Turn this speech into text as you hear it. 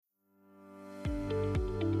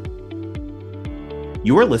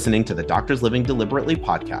You are listening to the Doctors Living Deliberately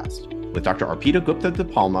podcast with Dr. Arpita Gupta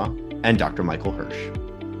DePalma and Dr. Michael Hirsch,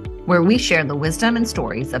 where we share the wisdom and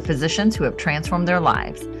stories of physicians who have transformed their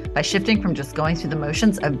lives by shifting from just going through the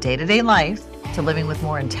motions of day-to-day life to living with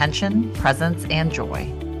more intention, presence, and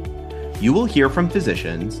joy. You will hear from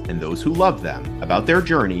physicians and those who love them about their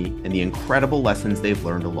journey and the incredible lessons they've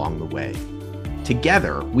learned along the way.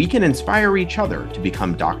 Together, we can inspire each other to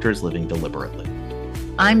become doctors living deliberately.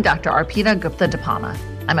 I'm Dr. Arpita Gupta DePalma.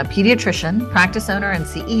 I'm a pediatrician, practice owner, and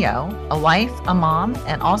CEO, a wife, a mom,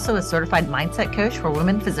 and also a certified mindset coach for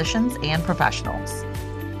women physicians and professionals.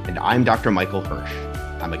 And I'm Dr. Michael Hirsch.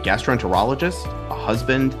 I'm a gastroenterologist, a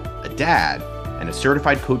husband, a dad, and a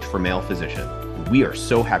certified coach for male physicians. We are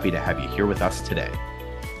so happy to have you here with us today.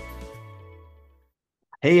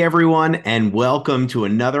 Hey everyone, and welcome to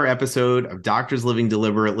another episode of Doctors Living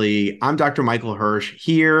Deliberately. I'm Dr. Michael Hirsch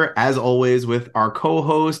here, as always, with our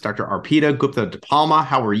co-host, Dr. Arpita Gupta DePalma.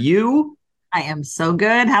 How are you? I am so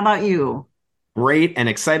good. How about you? Great, and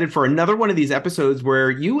excited for another one of these episodes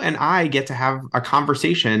where you and I get to have a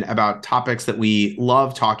conversation about topics that we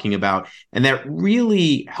love talking about and that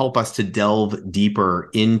really help us to delve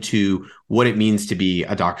deeper into what it means to be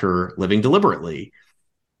a doctor living deliberately.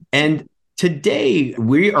 And today,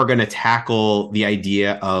 we are going to tackle the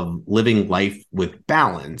idea of living life with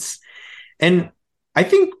balance. And I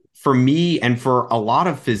think for me and for a lot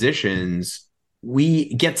of physicians,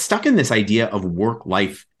 we get stuck in this idea of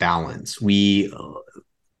work-life balance. We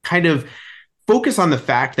kind of focus on the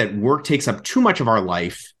fact that work takes up too much of our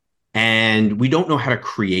life, and we don't know how to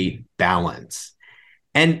create balance.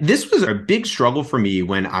 And this was a big struggle for me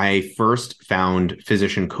when I first found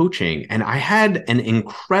physician coaching. And I had an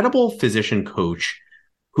incredible physician coach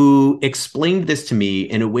who explained this to me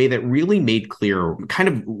in a way that really made clear kind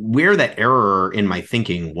of where that error in my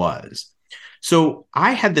thinking was. So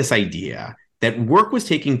I had this idea that work was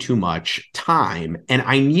taking too much time, and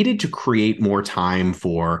I needed to create more time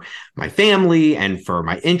for my family and for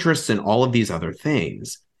my interests and all of these other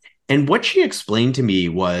things. And what she explained to me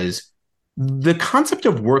was, the concept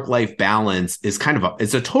of work-life balance is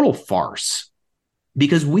it's a total farce,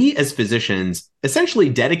 because we as physicians essentially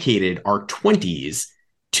dedicated our 20s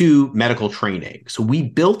to medical training. So we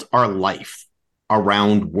built our life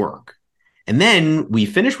around work. And then we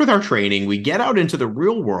finish with our training, we get out into the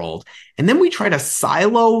real world, and then we try to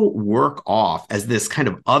silo work off as this kind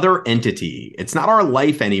of other entity. It's not our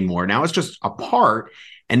life anymore. Now it's just a part.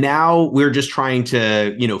 And now we're just trying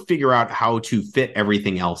to, figure out how to fit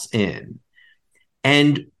everything else in.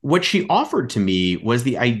 And what she offered to me was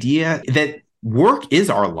the idea that work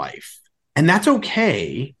is our life, and that's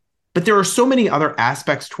okay. But there are so many other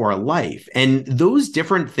aspects to our life, and those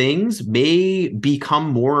different things may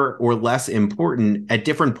become more or less important at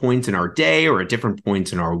different points in our day or at different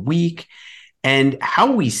points in our week. And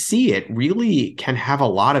how we see it really can have a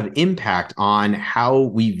lot of impact on how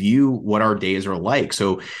we view what our days are like.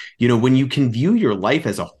 So, when you can view your life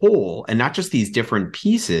as a whole and not just these different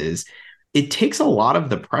pieces, it takes a lot of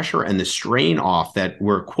the pressure and the strain off that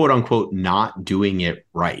we're quote unquote not doing it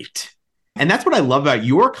right. And that's what I love about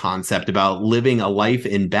your concept about living a life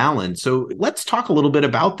in balance. So let's talk a little bit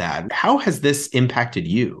about that. How has this impacted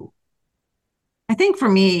you? I think for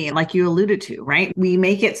me, like you alluded to, right? We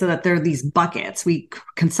make it so that there are these buckets. We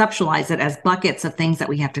conceptualize it as buckets of things that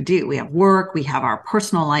we have to do. We have work, we have our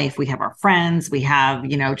personal life, we have our friends, we have,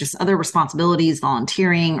 just other responsibilities,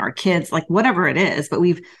 volunteering, our kids, like whatever it is, but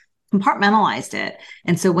we've compartmentalized it.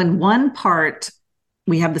 And so when one part,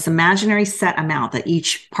 we have this imaginary set amount that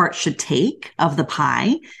each part should take of the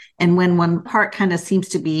pie. And when one part kind of seems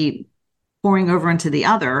to be pouring over into the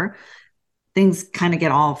other, things kind of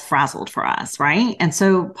get all frazzled for us, right? And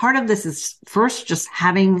so part of this is first just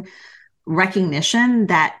having recognition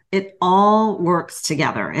that it all works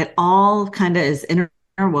together. It all kind of is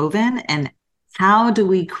interwoven. And how do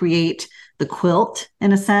we create the quilt,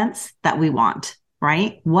 in a sense, that we want?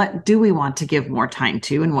 Right? What do we want to give more time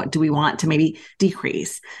to, and what do we want to maybe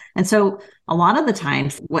decrease? And so a lot of the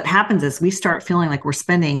times what happens is we start feeling like we're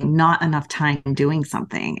spending not enough time doing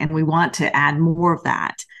something, and we want to add more of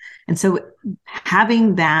that. And so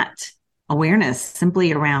having that awareness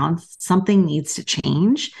simply around something needs to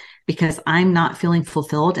change because I'm not feeling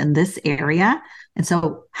fulfilled in this area. And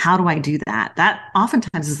so how do I do that? That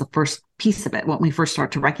oftentimes is the first piece of it when we first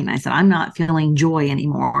start to recognize that I'm not feeling joy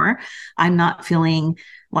anymore. I'm not feeling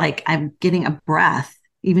like I'm getting a breath,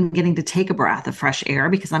 even getting to take a breath of fresh air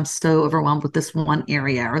because I'm so overwhelmed with this one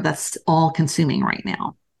area or that's all consuming right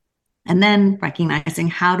now. And then recognizing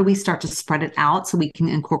how do we start to spread it out so we can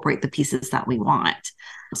incorporate the pieces that we want.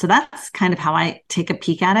 So that's kind of how I take a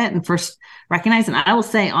peek at it and first recognize. And I will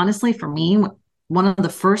say, honestly, for me, one of the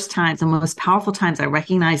first times, the most powerful times I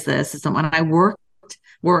recognized this is that when I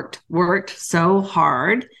worked so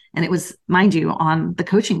hard. And it was, mind you, on the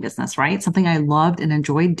coaching business, right? Something I loved and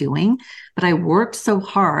enjoyed doing, but I worked so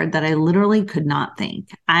hard that I literally could not think.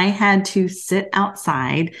 I had to sit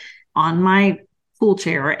outside on my pool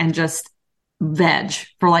chair and just veg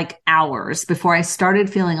for like hours before I started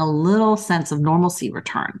feeling a little sense of normalcy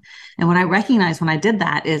return. And what I recognized when I did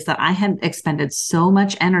that is that I had expended so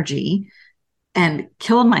much energy and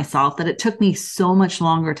killed myself that it took me so much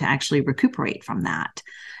longer to actually recuperate from that.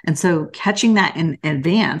 And so catching that in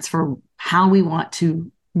advance for how we want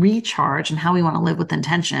to recharge and how we want to live with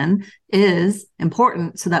intention is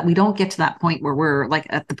important so that we don't get to that point where we're like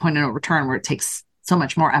at the point of no return where it takes so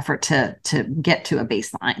much more effort to get to a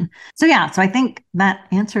baseline. So I think that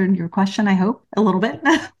answered your question, I hope, a little bit.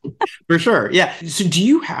 For sure. Yeah. So do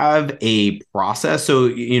you have a process? So,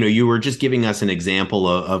 you were just giving us an example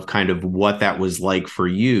of kind of what that was like for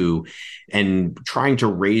you and trying to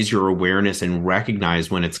raise your awareness and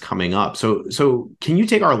recognize when it's coming up. So can you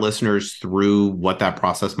take our listeners through what that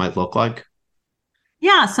process might look like?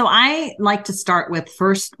 Yeah. So I like to start with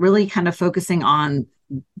first really kind of focusing on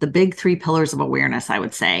the big three pillars of awareness, I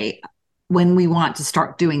would say, when we want to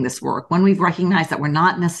start doing this work, when we've recognized that we're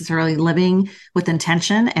not necessarily living with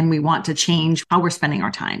intention and we want to change how we're spending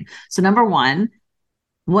our time. So number one,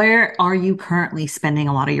 where are you currently spending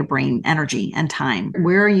a lot of your brain energy and time?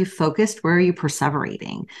 Where are you focused? Where are you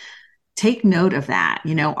perseverating? Take note of that.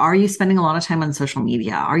 Are you spending a lot of time on social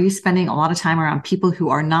media? Are you spending a lot of time around people who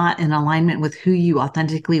are not in alignment with who you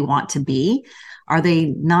authentically want to be? Are they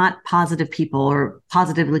not positive people or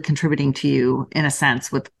positively contributing to you in a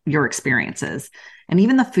sense with your experiences? And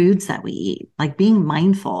even the foods that we eat, like being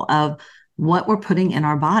mindful of what we're putting in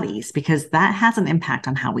our bodies, because that has an impact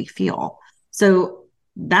on how we feel. So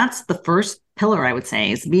that's the first pillar, I would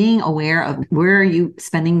say, is being aware of where are you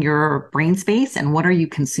spending your brain space and what are you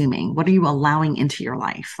consuming? What are you allowing into your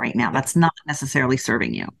life right now that's not necessarily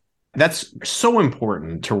serving you? That's so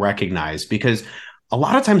important to recognize because a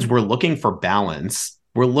lot of times we're looking for balance.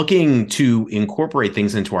 We're looking to incorporate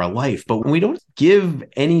things into our life, but when we don't give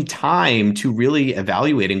any time to really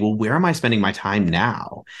evaluating, well, where am I spending my time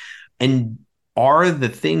now? And are the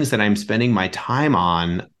things that I'm spending my time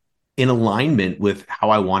on in alignment with how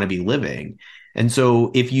I want to be living? And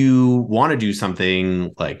so if you want to do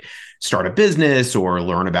something like start a business or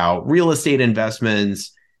learn about real estate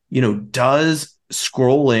investments, does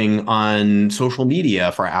scrolling on social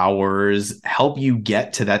media for hours help you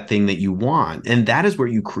get to that thing that you want? And that is where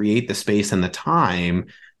you create the space and the time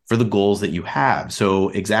for the goals that you have. So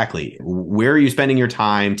exactly, where are you spending your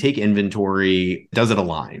time? Take inventory. Does it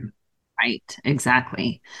align? Right,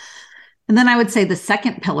 exactly. And then I would say the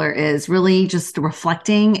second pillar is really just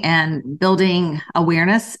reflecting and building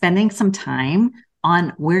awareness, spending some time on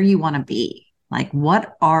where you want to be. Like,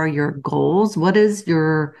 what are your goals? What is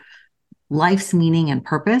your life's meaning and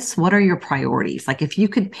purpose? What are your priorities? Like, if you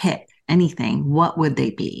could pick anything, what would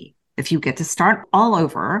they be? If you get to start all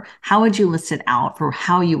over, how would you list it out for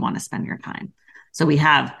how you want to spend your time? So we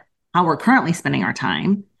have how we're currently spending our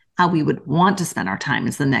time, how we would want to spend our time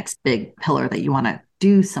is the next big pillar that you want to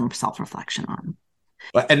do some self-reflection on.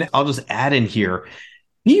 And I'll just add in here,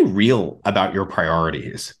 be real about your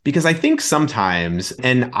priorities, because I think sometimes,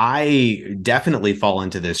 and I definitely fall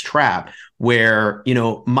into this trap where,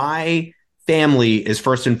 my family is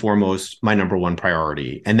first and foremost my number one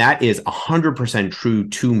priority. And that is 100% true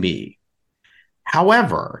to me.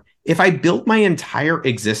 However, if I built my entire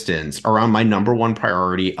existence around my number one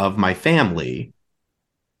priority of my family,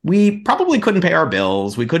 we probably couldn't pay our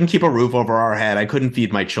bills. We couldn't keep a roof over our head. I couldn't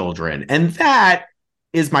feed my children. And that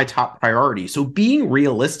is my top priority. So being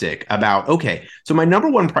realistic about, okay, so my number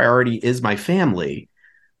one priority is my family.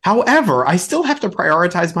 However, I still have to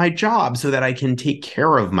prioritize my job so that I can take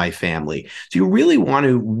care of my family. So you really want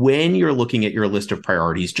to, when you're looking at your list of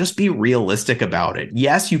priorities, just be realistic about it.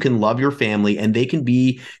 Yes, you can love your family and they can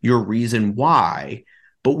be your reason why.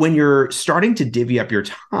 But when you're starting to divvy up your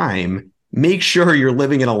time, make sure you're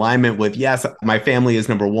living in alignment with, yes, my family is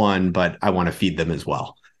number one, but I want to feed them as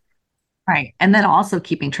well. Right. And then also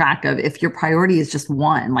keeping track of if your priority is just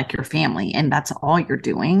one, like your family, and that's all you're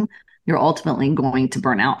doing, you're ultimately going to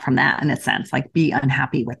burn out from that in a sense, like be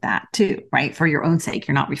unhappy with that too, right? For your own sake,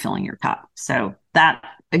 you're not refilling your cup. So that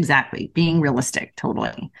exactly, being realistic,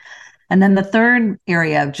 totally. And then the third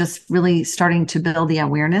area of just really starting to build the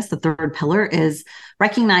awareness, the third pillar is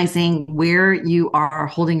recognizing where you are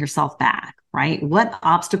holding yourself back, right? What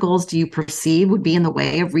obstacles do you perceive would be in the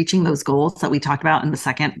way of reaching those goals that we talked about in the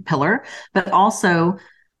second pillar? But also,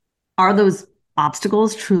 are those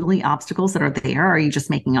obstacles truly obstacles that are there? Or are you just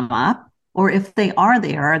making them up? Or if they are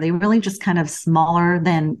there, are they really just kind of smaller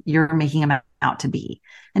than you're making them out to be?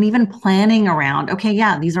 And even planning around, okay,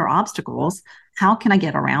 yeah, these are obstacles. How can I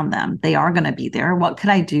get around them? They are going to be there. What could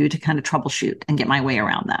I do to kind of troubleshoot and get my way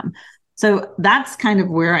around them? So that's kind of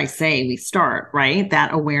where I say we start, right?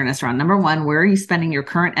 That awareness around number one, where are you spending your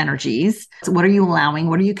current energies? What are you allowing?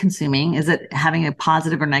 What are you consuming? Is it having a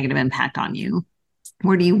positive or negative impact on you?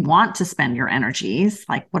 Where do you want to spend your energies?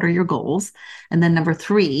 Like, what are your goals? And then number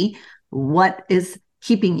three, what is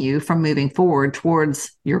keeping you from moving forward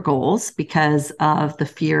towards your goals because of the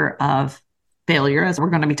fear of failure, as we're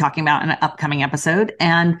going to be talking about in an upcoming episode,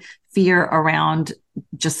 and fear around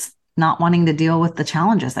just not wanting to deal with the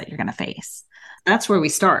challenges that you're going to face. That's where we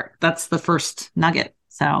start. That's the first nugget.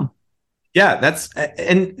 So, yeah,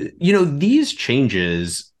 these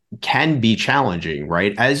changes can be challenging,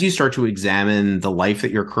 right? As you start to examine the life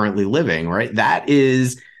that you're currently living, right? That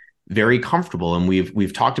is very comfortable. And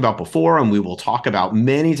we've talked about before, and we will talk about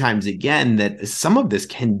many times again, that some of this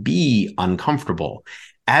can be uncomfortable.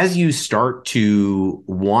 As you start to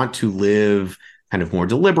want to live kind of more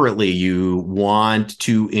deliberately, you want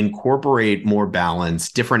to incorporate more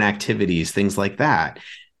balance, different activities, things like that.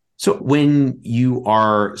 So when you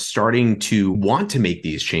are starting to want to make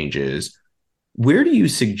these changes, where do you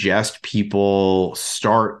suggest people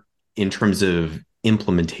start in terms of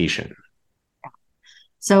implementation?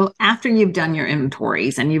 So after you've done your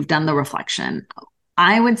inventories and you've done the reflection,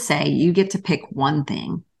 I would say you get to pick one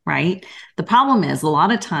thing, right? The problem is a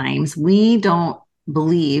lot of times we don't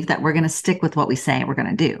believe that we're going to stick with what we say we're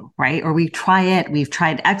going to do, right? Or we try it. We've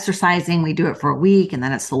tried exercising. We do it for a week and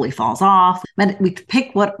then it slowly falls off. But we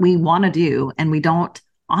pick what we want to do and we don't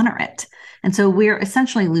honor it. And so we're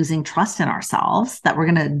essentially losing trust in ourselves that we're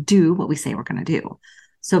going to do what we say we're going to do.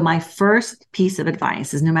 So my first piece of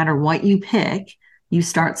advice is no matter what you pick, you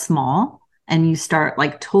start small and you start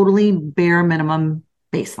like totally bare minimum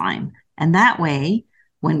baseline. And that way,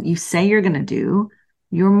 when you say you're going to do,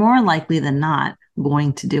 you're more likely than not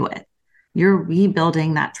going to do it. You're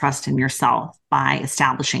rebuilding that trust in yourself by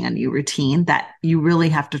establishing a new routine that you really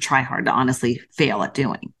have to try hard to honestly fail at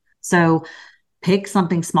doing. So pick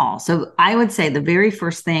something small. So I would say the very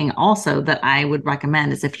first thing also that I would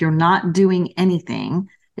recommend is if you're not doing anything,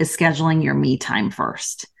 is scheduling your me time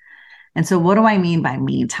first. And so what do I mean by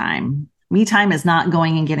me time? Me time is not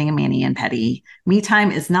going and getting a mani and pedi. Me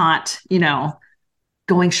time is not,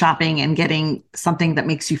 going shopping and getting something that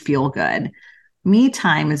makes you feel good. Me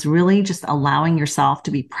time is really just allowing yourself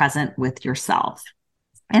to be present with yourself.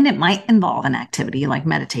 And it might involve an activity like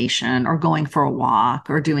meditation or going for a walk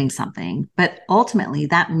or doing something. But ultimately,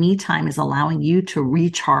 that me time is allowing you to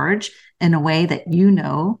recharge in a way that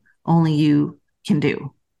only you can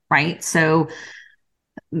do, right? So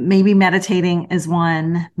maybe meditating is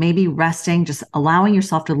one, maybe resting, just allowing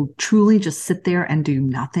yourself to truly just sit there and do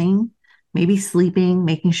nothing. Maybe sleeping,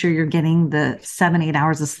 making sure you're getting the 7-8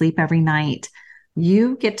 hours of sleep every night.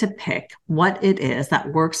 You get to pick what it is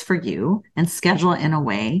that works for you and schedule it in a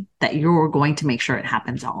way that you're going to make sure it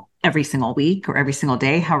happens every single week or every single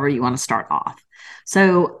day, however you want to start off.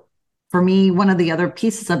 So for me, one of the other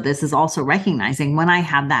pieces of this is also recognizing when I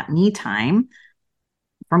have that me time.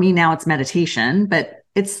 For me now it's meditation, but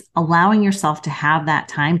it's allowing yourself to have that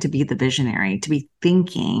time to be the visionary, to be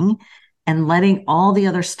thinking and letting all the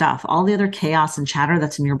other stuff, all the other chaos and chatter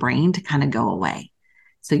that's in your brain to kind of go away.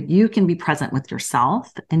 So you can be present with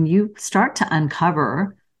yourself and you start to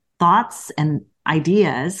uncover thoughts and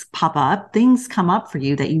ideas pop up, things come up for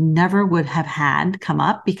you that you never would have had come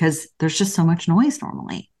up because there's just so much noise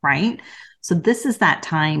normally, right? So this is that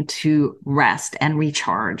time to rest and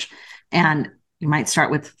recharge. And you might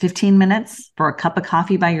start with 15 minutes for a cup of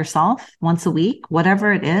coffee by yourself once a week,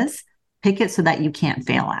 whatever it is, pick it so that you can't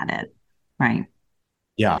fail at it, right?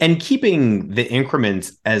 Yeah. And keeping the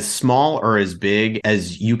increments as small or as big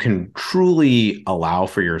as you can truly allow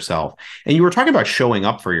for yourself. And you were talking about showing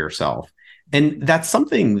up for yourself. And that's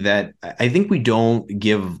something that I think we don't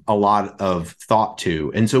give a lot of thought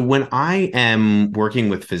to. And so when I am working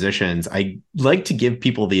with physicians, I like to give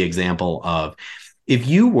people the example of if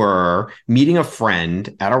you were meeting a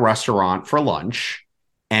friend at a restaurant for lunch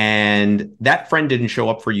and that friend didn't show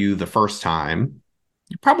up for you the first time,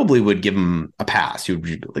 you probably would give them a pass. You would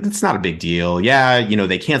be like, it's not a big deal. Yeah,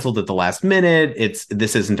 they canceled at the last minute.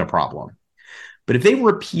 This isn't a problem. But if they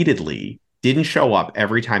repeatedly didn't show up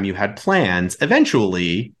every time you had plans,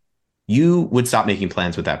 eventually you would stop making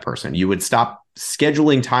plans with that person. You would stop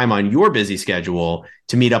scheduling time on your busy schedule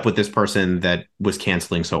to meet up with this person that was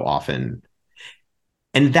canceling so often.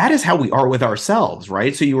 And that is how we are with ourselves,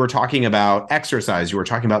 right? So you were talking about exercise, you were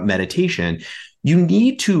talking about meditation. you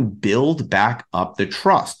need to build back up the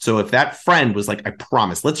trust. So if that friend was like, I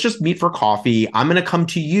promise, let's just meet for coffee. I'm going to come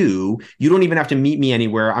to you. You don't even have to meet me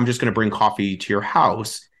anywhere. I'm just going to bring coffee to your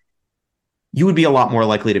house. You would be a lot more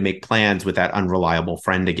likely to make plans with that unreliable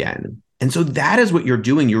friend again. And so that is what you're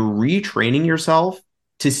doing. You're retraining yourself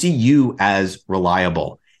to see you as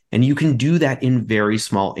reliable. And you can do that in very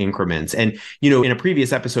small increments. And, in a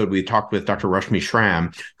previous episode, we talked with Dr. Rashmi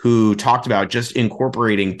Shram, who talked about just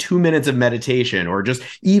incorporating 2 minutes of meditation, or just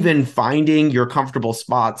even finding your comfortable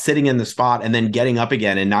spot, sitting in the spot, and then getting up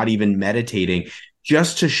again and not even meditating,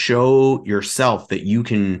 just to show yourself that you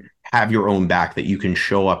can have your own back, that you can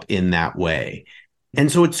show up in that way.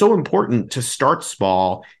 And so it's so important to start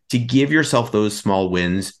small, to give yourself those small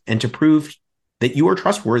wins, and to prove that you are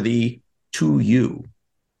trustworthy to you.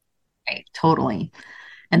 Right, totally.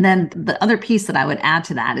 And then the other piece that I would add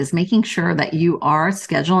to that is making sure that you are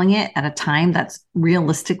scheduling it at a time that's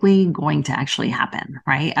realistically going to actually happen,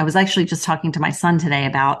 right? I was actually just talking to my son today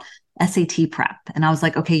about SAT prep. And I was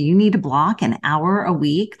like, okay, you need to block an hour a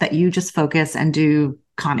week that you just focus and do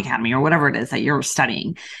Khan Academy or whatever it is that you're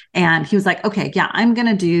studying. And he was like, okay, yeah, I'm going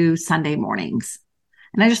to do Sunday mornings.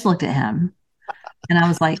 And I just looked at him and I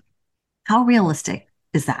was like, how realistic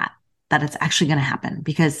is that it's actually going to happen?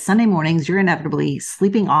 Because Sunday mornings, you're inevitably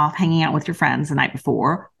sleeping off, hanging out with your friends the night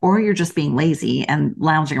before, or you're just being lazy and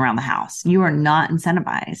lounging around the house. You are not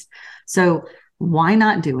incentivized. So why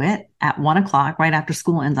not do it at 1:00 right after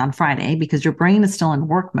school ends on Friday? Because your brain is still in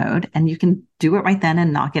work mode and you can do it right then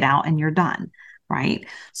and knock it out and you're done. Right.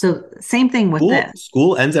 So same thing with this.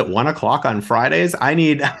 School ends at 1:00 on Fridays. I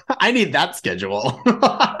need that schedule.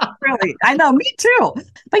 Really? I know, me too.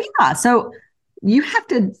 But yeah, so you have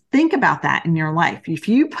to think about that in your life. If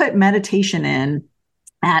you put meditation in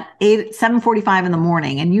at 7:45 in the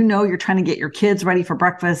morning, and you're trying to get your kids ready for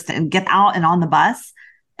breakfast and get out and on the bus,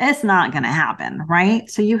 it's not going to happen, right?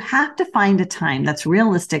 So you have to find a time that's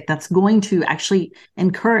realistic, that's going to actually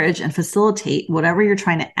encourage and facilitate whatever you're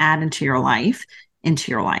trying to add into your life.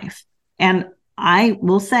 And I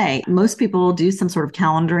will say most people do some sort of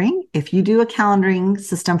calendaring. If you do a calendaring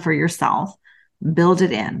system for yourself, build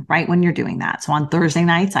it in right when you're doing that. So on Thursday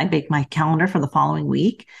nights, I make my calendar for the following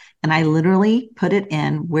week, and I literally put it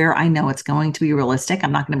in where I know it's going to be realistic.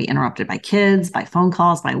 I'm not going to be interrupted by kids, by phone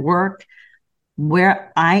calls, by work,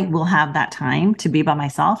 where I will have that time to be by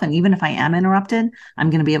myself. And even if I am interrupted, I'm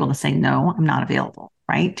going to be able to say, no, I'm not available,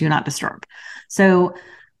 right? Do not disturb. So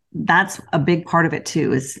that's a big part of it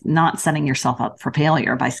too, is not setting yourself up for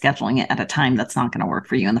failure by scheduling it at a time that's not going to work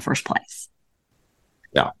for you in the first place.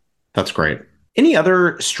 Yeah, that's great. Any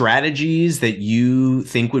other strategies that you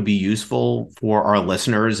think would be useful for our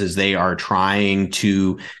listeners as they are trying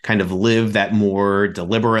to kind of live that more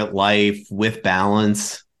deliberate life with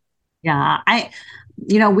balance? Yeah,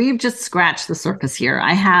 we've just scratched the surface here.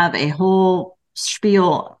 I have a whole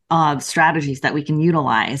spiel of strategies that we can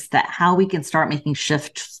utilize, that how we can start making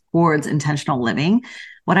shifts towards intentional living.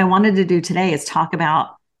 What I wanted to do today is talk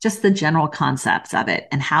about just the general concepts of it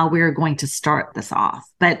and how we're going to start this off.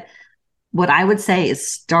 But what I would say is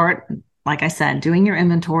start, like I said, doing your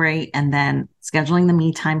inventory and then scheduling the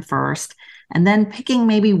me time first, and then picking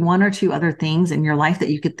maybe one or two other things in your life that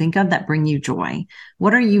you could think of that bring you joy.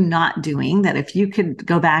 What are you not doing that if you could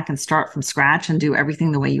go back and start from scratch and do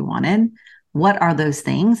everything the way you wanted? What are those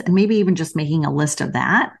things? And maybe even just making a list of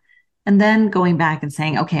that, and then going back and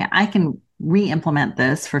saying, okay, I can re-implement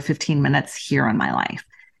this for 15 minutes here in my life,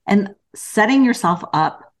 and setting yourself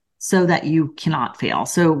up so that you cannot fail.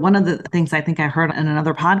 So one of the things I think I heard in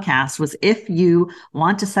another podcast was, if you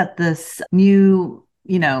want to set this new,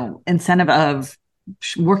 incentive of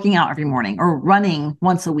working out every morning or running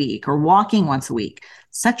once a week or walking once a week,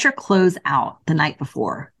 set your clothes out the night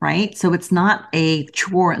before, right? So it's not a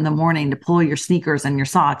chore in the morning to pull your sneakers and your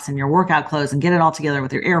socks and your workout clothes and get it all together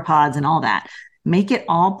with your AirPods and all that. Make it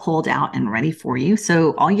all pulled out and ready for you.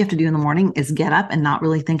 So all you have to do in the morning is get up and not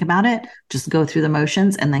really think about it. Just go through the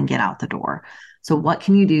motions and then get out the door. So what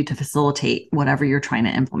can you do to facilitate whatever you're trying to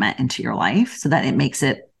implement into your life so that it makes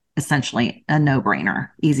it essentially a no-brainer,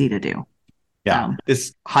 easy to do? Yeah,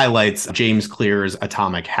 this highlights James Clear's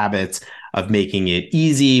Atomic Habits of making it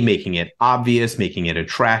easy, making it obvious, making it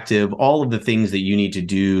attractive, all of the things that you need to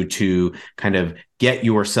do to kind of get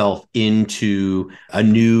yourself into a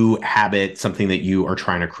new habit, something that you are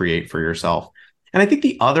trying to create for yourself. And I think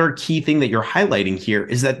the other key thing that you're highlighting here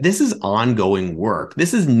is that this is ongoing work.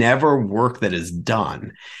 This is never work that is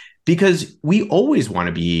done, because we always want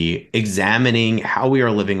to be examining how we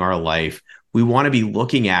are living our life. We want to be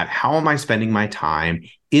looking at, how am I spending my time?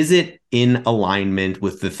 Is it in alignment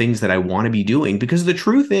with the things that I want to be doing? Because the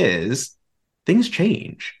truth is, things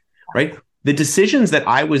change, right? the decisions that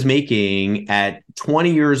I was making at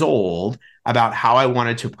 20 years old about how I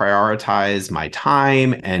wanted to prioritize my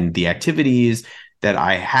time and the activities that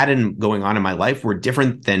I had going on in my life were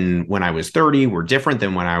different than when I was 30, were different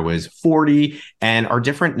than when I was 40, and are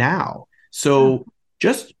different now. So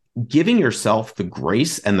just giving yourself the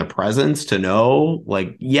grace and the presence to know,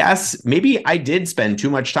 like, yes, maybe I did spend too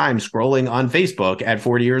much time scrolling on Facebook at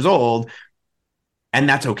 40 years old, and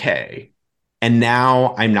that's okay. And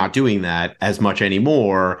now I'm not doing that as much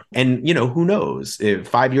anymore. And, who knows, if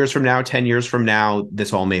 5 years from now, 10 years from now,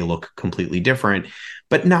 this all may look completely different,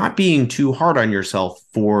 but not being too hard on yourself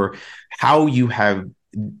for how you have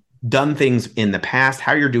done things in the past,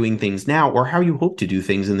 how you're doing things now, or how you hope to do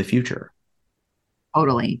things in the future.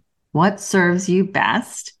 Totally. What serves you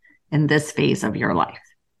best in this phase of your life,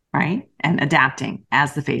 right? And adapting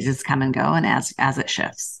as the phases come and go and as it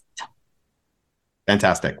shifts.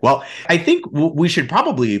 Fantastic. Well, I think what we should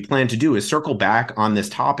probably plan to do is circle back on this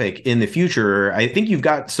topic in the future. I think you've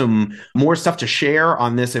got some more stuff to share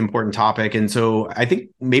on this important topic. And so I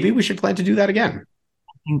think maybe we should plan to do that again.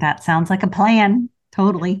 I think that sounds like a plan.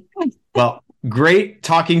 Totally. Well, great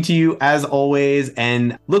talking to you as always,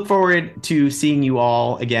 and look forward to seeing you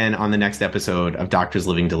all again on the next episode of Doctors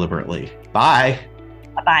Living Deliberately. Bye.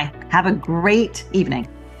 Bye-bye. Have a great evening.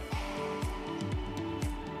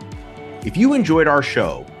 If you enjoyed our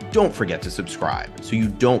show, don't forget to subscribe so you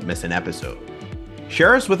don't miss an episode.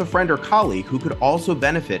 Share us with a friend or colleague who could also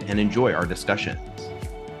benefit and enjoy our discussions.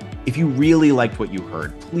 If you really liked what you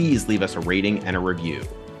heard, please leave us a rating and a review.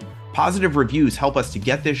 Positive reviews help us to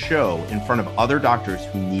get this show in front of other doctors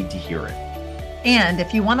who need to hear it. And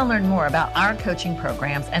if you want to learn more about our coaching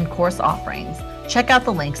programs and course offerings, check out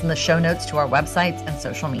the links in the show notes to our websites and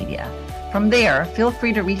social media. From there, feel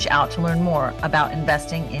free to reach out to learn more about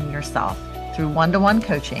investing in yourself through one-to-one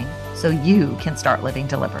coaching so you can start living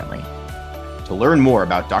deliberately. To learn more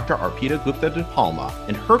about Dr. Arpita Gupta DePalma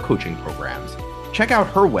and her coaching programs, check out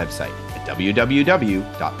her website at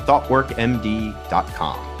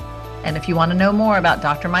www.thoughtworkmd.com. And if you want to know more about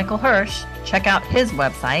Dr. Michael Hirsch, check out his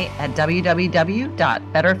website at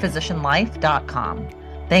www.betterphysicianlife.com.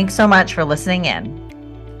 Thanks so much for listening in.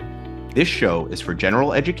 This show is for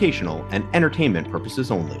general educational and entertainment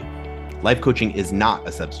purposes only. Life coaching is not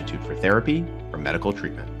a substitute for therapy or medical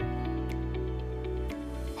treatment.